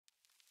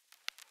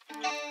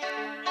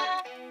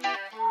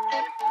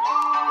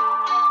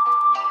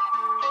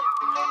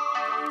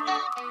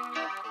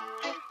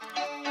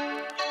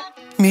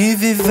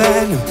vi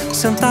velho,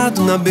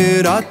 sentado na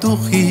beira do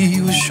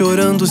rio,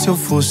 chorando se eu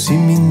fosse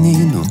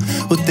menino,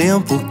 o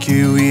tempo que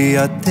eu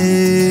ia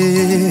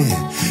ter.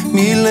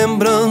 Me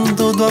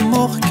lembrando do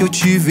amor que eu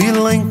tive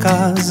lá em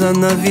casa,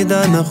 na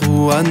vida, na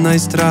rua, na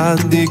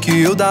estrada, e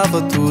que eu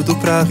dava tudo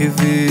pra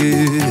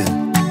rever.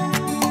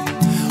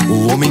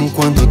 O homem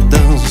quando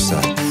dança,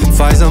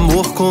 faz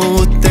amor com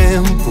o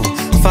tempo,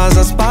 faz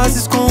as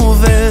pazes com o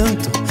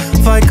vento,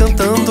 vai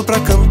cantando pra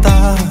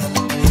cantar.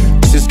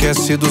 Se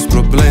esquece dos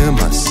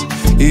problemas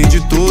e de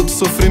todo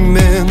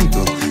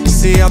sofrimento,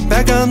 se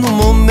apega no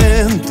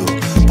momento,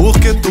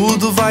 porque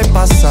tudo vai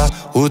passar.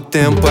 O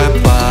tempo é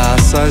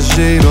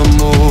passageiro,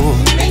 amor.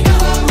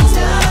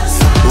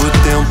 O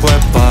tempo é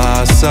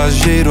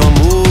passageiro,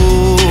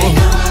 amor.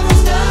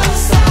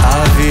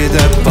 A vida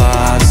é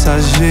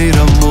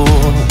passageira,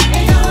 amor.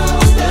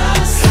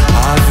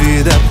 A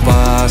vida é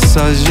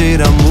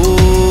passageira, amor.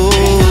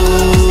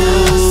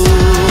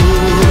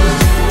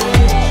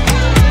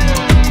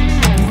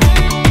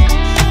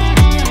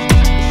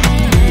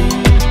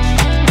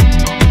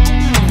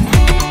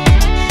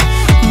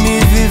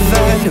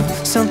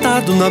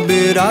 Sentado na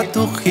beira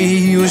do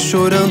rio,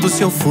 chorando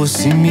se eu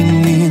fosse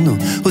menino,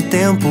 o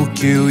tempo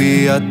que eu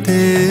ia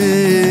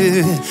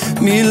ter.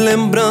 Me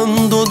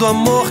lembrando do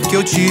amor que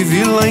eu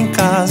tive lá em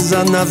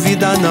casa, na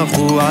vida, na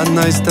rua,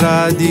 na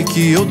estrada, e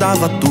que eu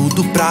dava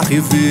tudo pra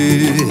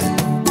rever.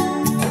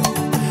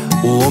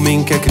 O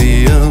homem que é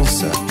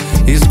criança,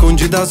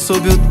 escondida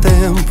sob o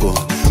tempo,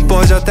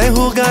 pode até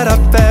enrugar a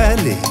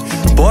pele,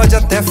 pode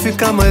até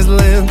ficar mais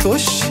lento.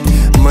 Oxi,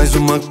 mas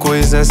uma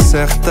coisa é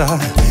certa,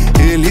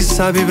 ele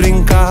sabe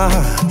brincar,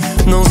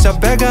 não se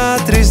apega à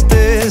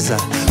tristeza,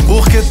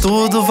 porque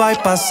tudo vai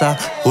passar.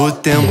 O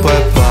tempo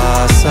é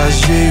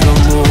passageiro,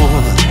 amor.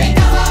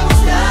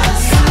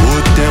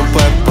 O tempo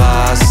é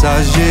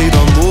passageiro,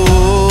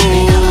 amor.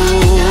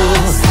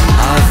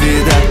 A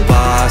vida é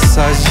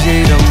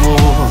passageira,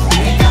 amor.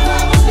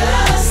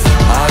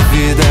 A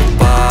vida é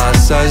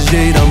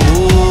passageira,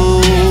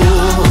 amor.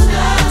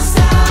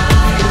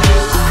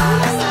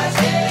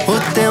 O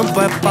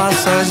tempo é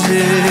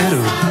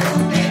passageiro.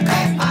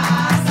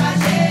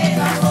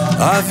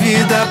 A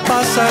vida é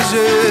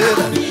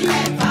passageira,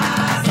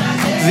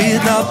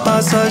 vida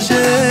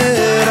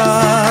passageira.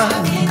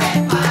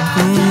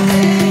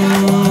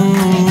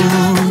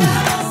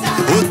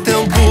 O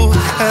tempo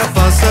é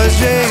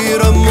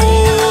passageiro,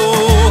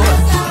 amor.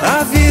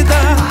 A vida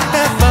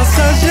é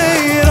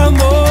passageira,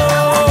 amor.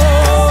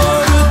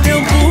 O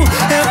tempo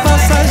é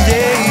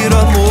passageiro,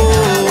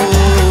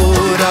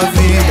 amor. A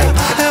vida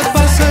é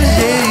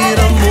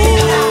passageira,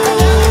 amor.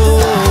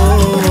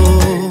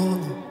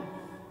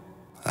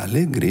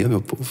 Alegria,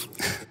 meu povo.